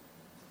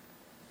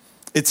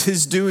 It's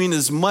his doing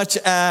as much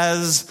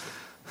as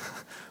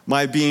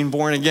my being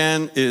born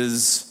again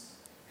is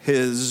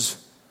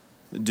his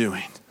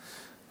doing.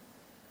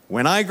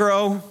 When I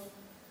grow,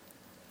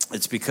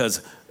 it's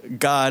because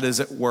God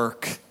is at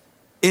work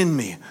in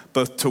me,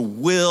 both to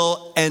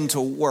will and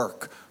to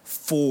work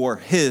for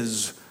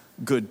his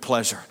good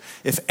pleasure.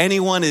 If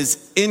anyone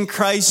is in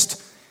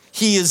Christ,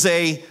 he is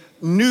a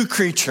new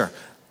creature.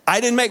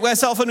 I didn't make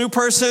myself a new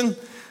person.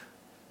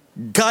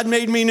 God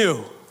made me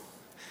new.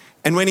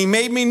 And when he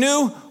made me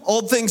new,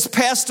 old things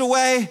passed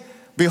away.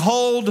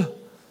 Behold,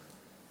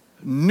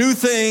 new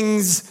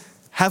things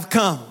have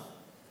come.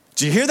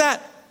 Do you hear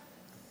that?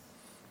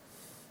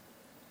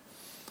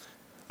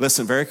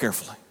 Listen very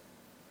carefully.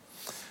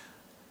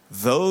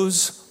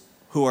 Those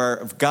who are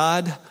of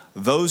God,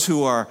 those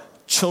who are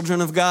children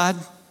of God,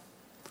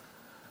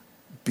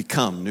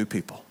 become new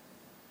people.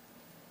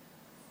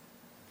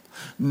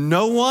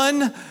 No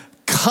one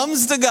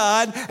comes to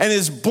God and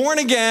is born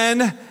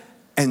again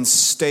and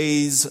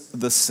stays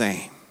the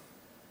same.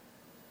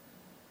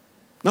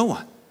 No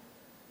one.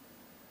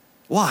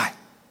 Why?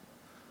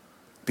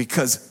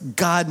 Because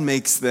God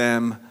makes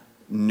them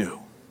new.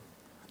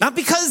 Not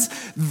because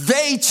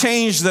they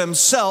change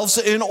themselves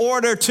in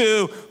order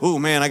to, oh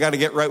man, I got to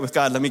get right with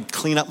God. Let me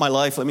clean up my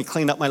life. Let me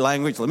clean up my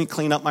language. Let me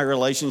clean up my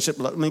relationship.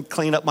 Let me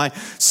clean up my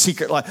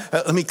secret life.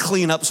 Let me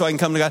clean up so I can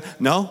come to God.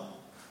 No.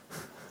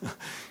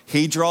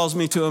 He draws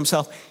me to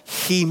himself.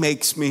 He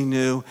makes me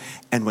new.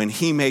 And when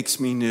he makes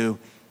me new,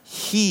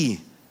 he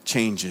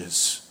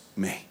changes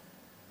me.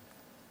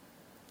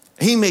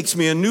 He makes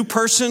me a new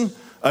person,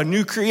 a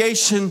new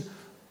creation.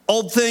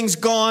 Old things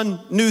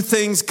gone, new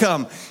things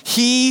come.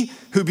 He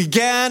who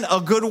began a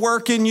good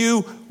work in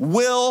you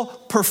will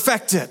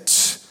perfect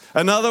it.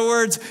 In other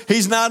words,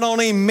 he's not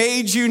only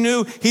made you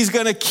new, he's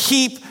going to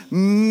keep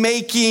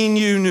making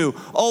you new.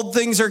 Old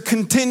things are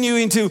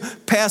continuing to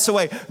pass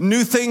away.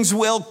 New things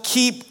will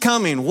keep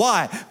coming.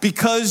 Why?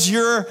 Because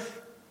you're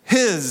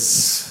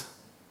his.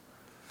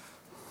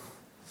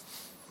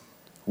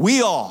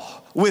 We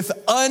all, with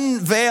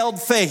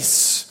unveiled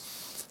face,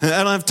 and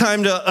I don't have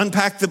time to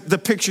unpack the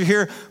picture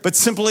here, but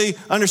simply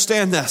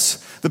understand this.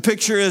 The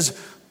picture is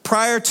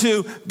prior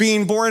to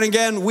being born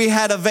again, we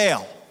had a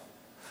veil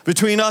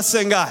between us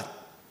and God.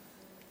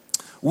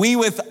 We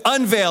with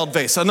unveiled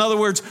face. In other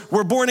words,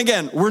 we're born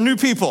again. We're new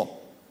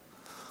people.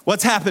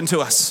 What's happened to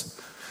us?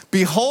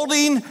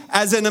 Beholding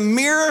as in a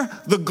mirror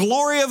the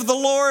glory of the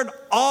Lord,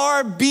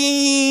 our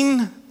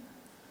being,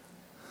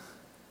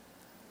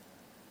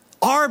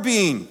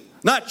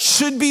 not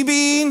should be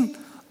being,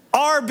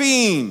 our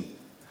being,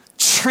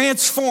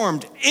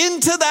 transformed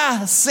into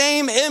that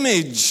same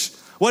image.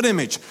 What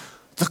image?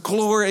 The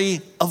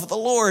glory of the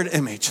Lord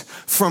image.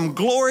 From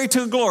glory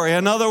to glory.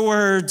 In other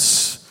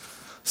words,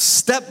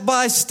 step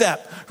by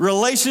step,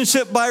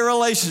 relationship by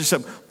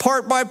relationship,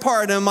 part by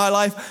part in my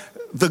life,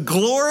 the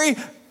glory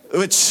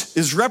which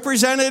is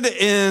represented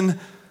in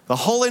the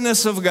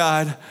holiness of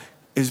God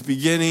is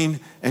beginning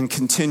and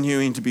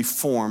continuing to be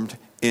formed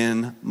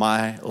in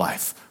my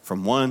life.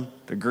 From one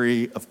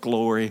degree of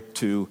glory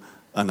to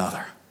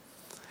another.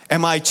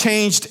 Am I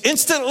changed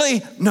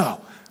instantly? No.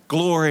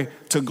 Glory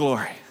to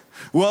glory.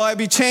 Will I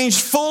be changed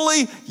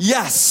fully?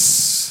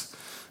 Yes.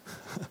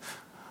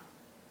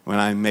 When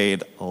I'm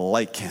made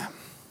like him.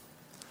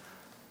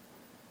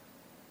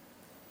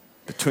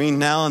 between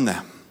now and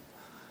then,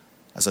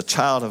 as a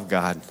child of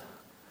God,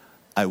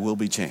 I will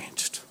be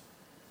changed.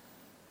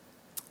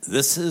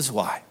 This is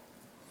why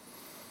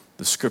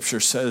the scripture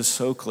says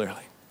so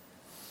clearly,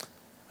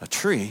 a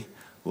tree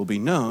will be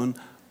known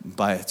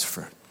by its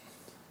fruit.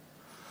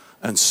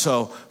 And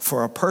so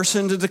for a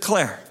person to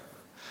declare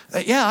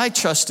that, yeah, I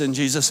trust in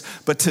Jesus,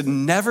 but to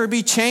never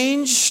be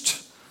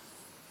changed,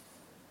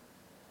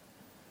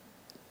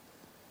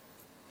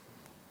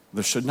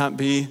 there should not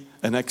be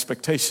an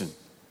expectation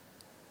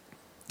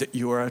that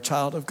you are a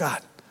child of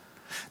God.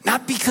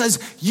 Not because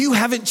you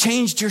haven't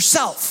changed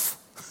yourself.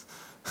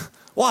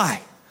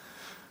 Why?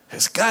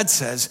 As God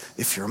says,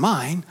 if you're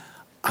mine,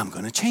 I'm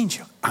going to change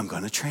you. I'm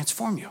going to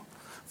transform you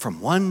from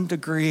one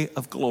degree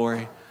of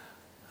glory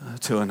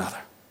to another.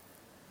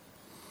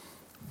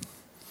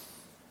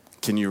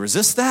 Can you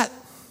resist that?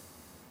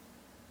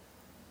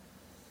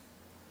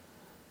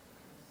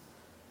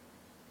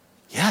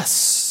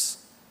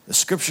 Yes. The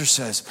scripture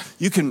says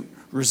you can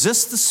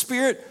resist the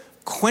Spirit,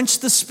 quench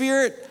the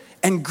Spirit,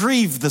 and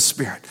grieve the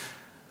Spirit.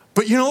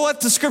 But you know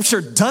what the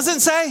scripture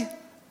doesn't say?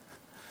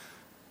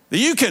 That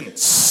you can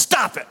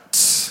stop it.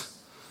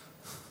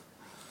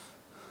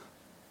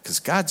 Because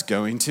God's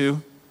going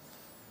to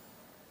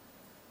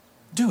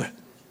do it.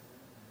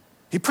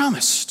 He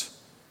promised.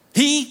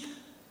 He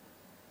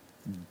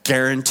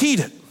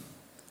guaranteed it.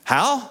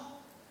 How?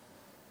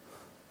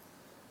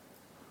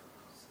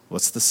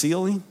 What's the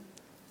sealing?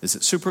 Is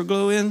it super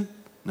glue in?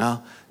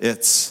 No,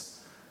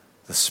 it's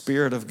the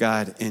Spirit of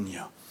God in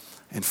you.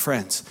 And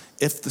friends,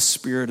 if the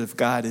Spirit of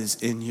God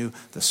is in you,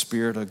 the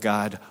Spirit of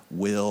God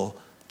will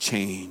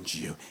change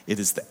you. It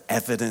is the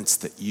evidence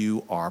that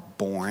you are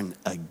born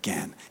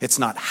again. It's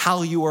not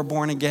how you are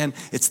born again,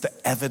 it's the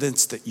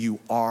evidence that you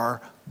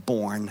are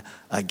born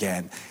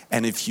again.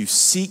 And if you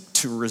seek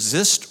to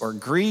resist or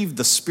grieve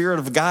the Spirit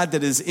of God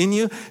that is in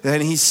you,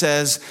 then he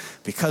says,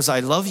 because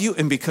I love you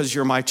and because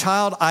you're my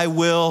child, I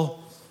will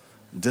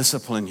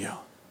discipline you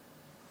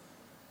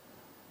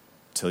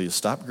till you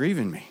stop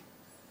grieving me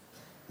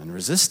and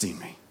resisting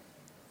me.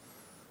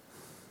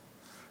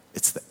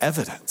 It's the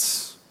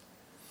evidence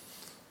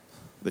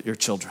that you're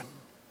children.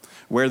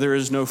 Where there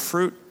is no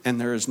fruit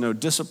and there is no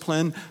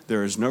discipline,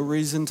 there is no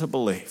reason to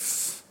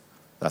believe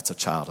that's a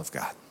child of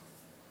God.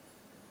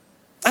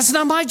 That's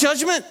not my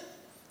judgment.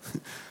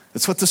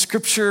 It's what the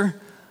scripture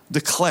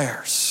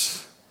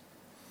declares.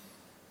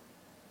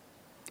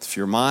 If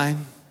you're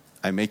mine,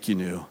 I make you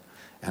new,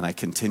 and I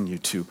continue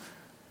to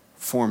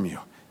form you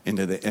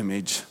into the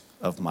image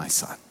of my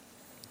Son.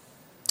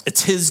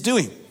 It's his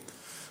doing.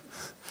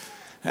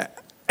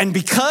 And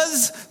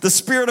because the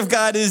Spirit of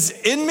God is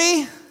in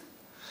me,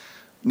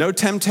 no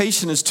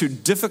temptation is too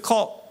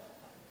difficult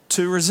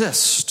to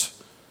resist.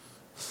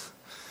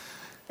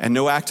 And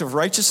no act of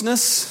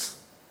righteousness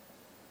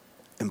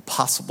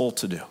impossible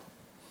to do.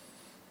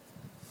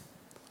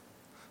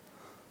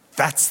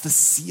 That's the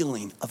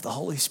sealing of the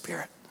Holy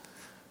Spirit.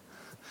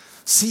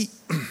 See,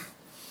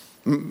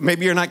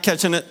 maybe you're not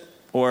catching it,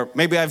 or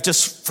maybe I've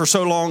just for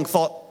so long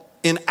thought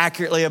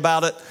inaccurately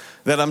about it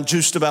that I'm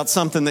juiced about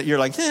something that you're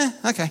like,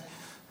 okay.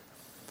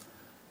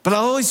 But I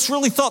always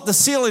really thought the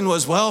sealing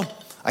was, well,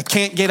 I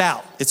can't get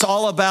out. It's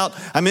all about,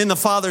 I'm in the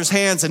Father's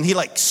hands and he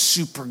like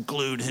super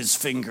glued his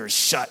fingers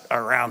shut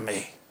around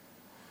me.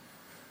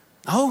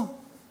 No,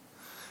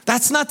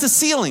 that's not the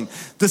sealing.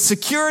 The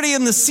security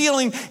in the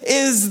sealing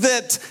is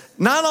that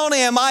not only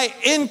am I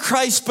in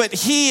Christ, but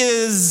he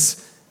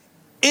is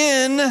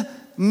in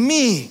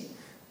me,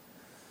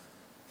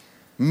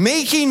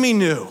 making me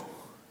new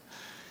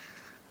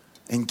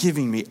and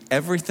giving me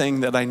everything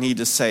that I need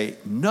to say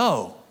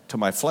no to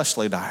my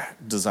fleshly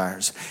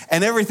desires,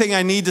 and everything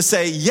I need to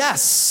say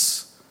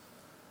yes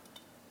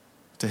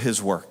to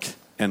his work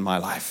in my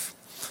life.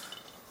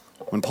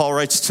 When Paul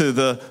writes to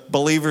the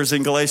believers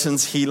in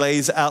Galatians, he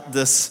lays out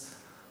this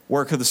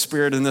work of the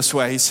Spirit in this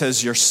way. He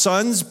says, you're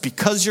sons,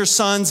 because you're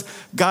sons,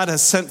 God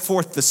has sent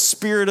forth the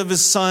Spirit of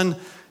his Son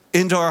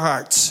into our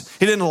hearts.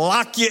 He didn't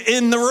lock you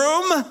in the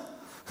room.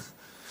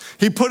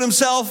 He put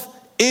himself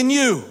in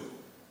you.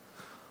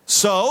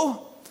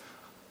 So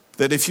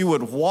that if you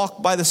would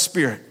walk by the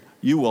Spirit,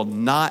 you will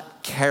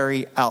not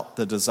carry out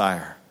the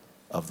desire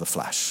of the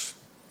flesh.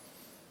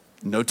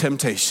 No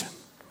temptation.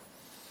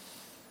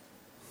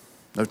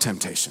 No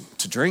temptation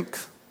to drink,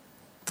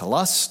 to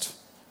lust,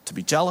 to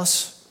be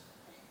jealous,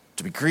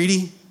 to be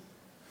greedy.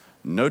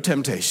 No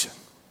temptation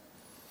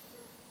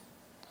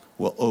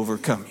will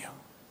overcome you.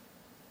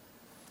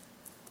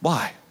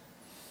 Why?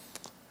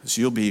 Because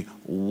you'll be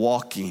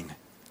walking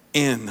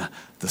in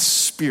the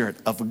Spirit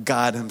of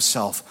God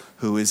himself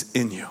who is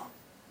in you,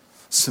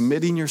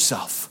 submitting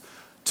yourself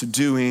to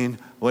doing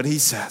what he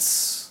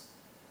says.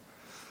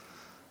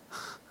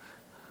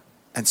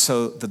 And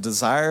so the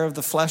desire of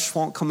the flesh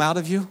won't come out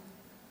of you,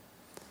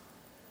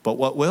 but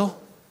what will?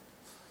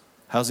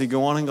 How's he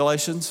go on in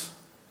Galatians?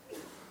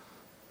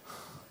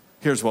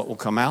 Here's what will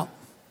come out: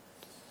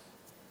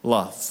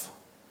 love,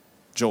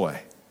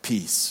 joy,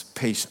 peace,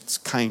 patience,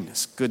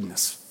 kindness,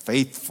 goodness,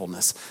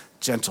 faithfulness,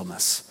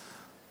 gentleness,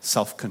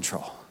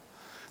 self-control.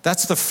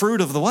 That's the fruit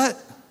of the what?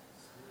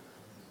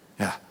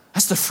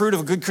 That's the fruit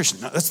of a good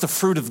Christian. No, that's the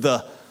fruit of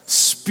the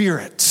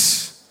Spirit.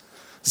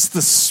 It's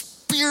the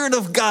Spirit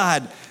of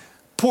God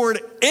poured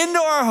into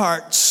our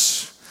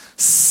hearts,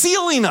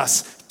 sealing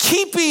us,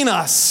 keeping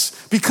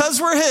us, because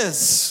we're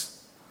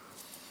His,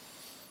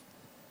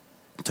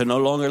 to no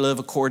longer live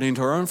according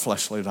to our own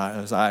fleshly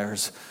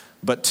desires,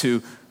 but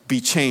to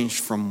be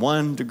changed from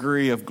one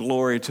degree of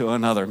glory to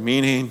another,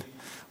 meaning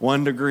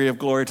one degree of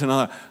glory to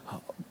another.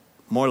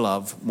 More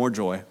love, more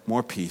joy,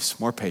 more peace,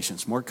 more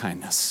patience, more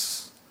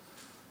kindness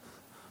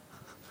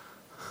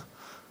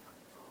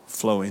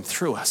flowing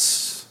through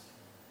us.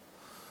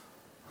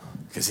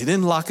 Because He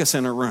didn't lock us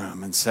in a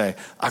room and say,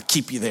 I'll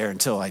keep you there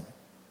until I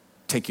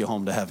take you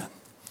home to heaven.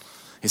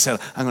 He said,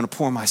 I'm going to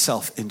pour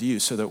myself into you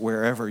so that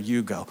wherever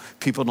you go,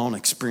 people don't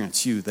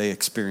experience you, they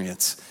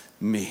experience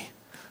me.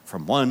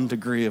 From one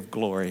degree of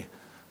glory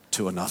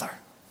to another.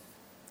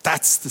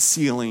 That's the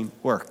sealing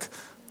work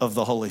of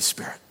the Holy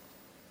Spirit.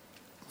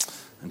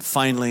 And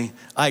finally,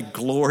 I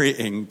glory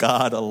in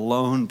God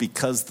alone,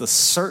 because the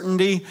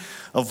certainty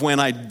of when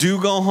I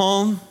do go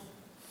home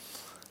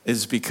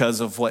is because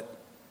of what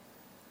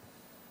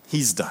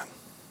He's done,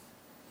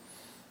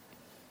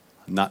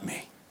 not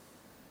me.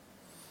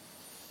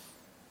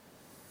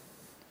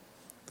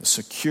 The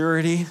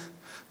security,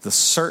 the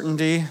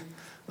certainty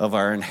of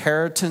our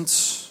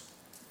inheritance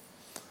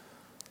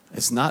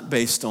is not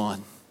based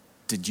on,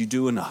 did you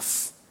do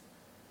enough?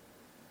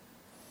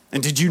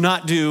 And did you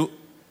not do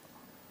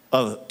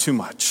too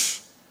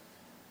much?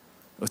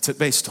 What's it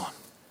based on?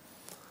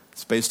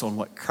 It's based on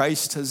what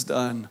Christ has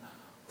done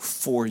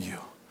for you.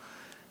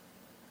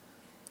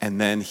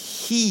 And then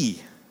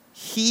He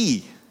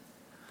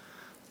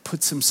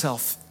puts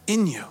Himself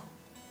in you.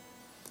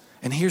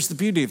 And here's the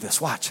beauty of this.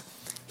 Watch.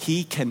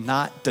 He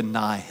cannot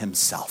deny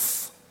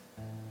Himself.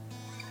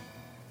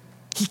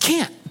 He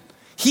can't.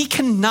 He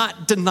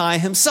cannot deny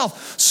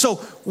Himself. So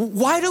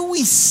why do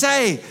we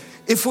say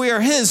if we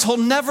are His, He'll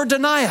never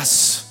deny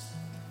us?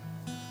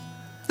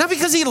 Not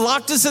because He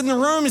locked us in the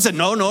room. He said,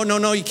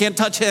 no, you can't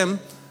touch Him.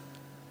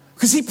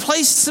 Because He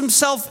placed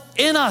Himself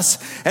in us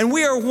and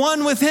we are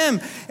one with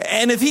Him.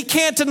 And if He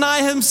can't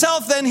deny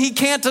Himself, then He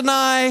can't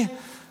deny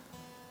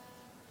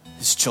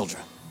His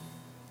children.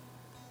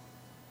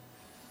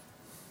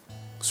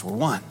 So we're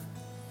one.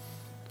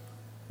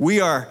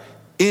 We are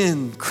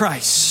in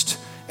Christ,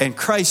 and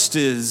Christ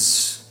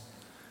is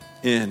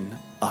in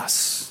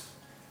us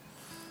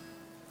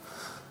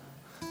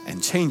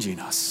and changing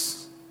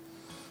us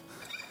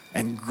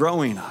and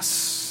growing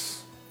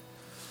us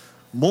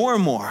more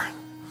and more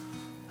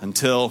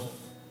until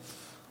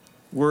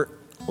we're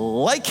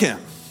like Him,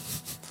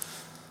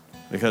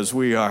 because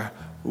we are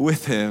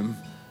with Him,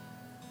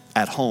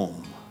 at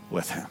home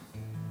with Him.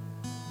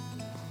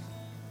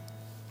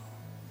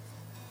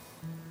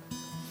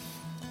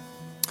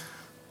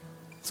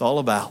 It's all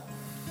about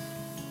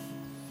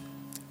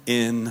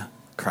in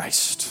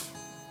Christ.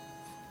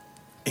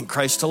 In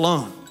Christ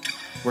alone,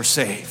 we're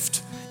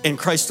saved. In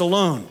Christ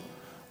alone,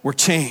 we're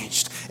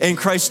changed. In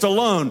Christ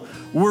alone,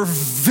 we're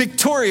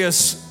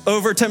victorious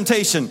over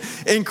temptation.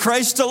 In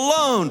Christ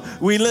alone,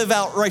 we live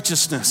out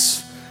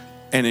righteousness.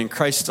 And in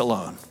Christ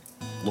alone,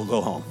 we'll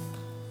go home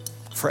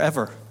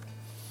forever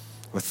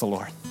with the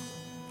Lord.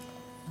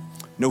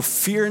 No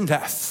fear in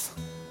death.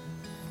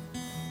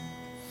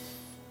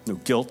 No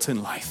guilt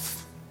in life.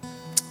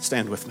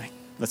 Stand with me.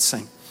 Let's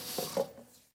sing.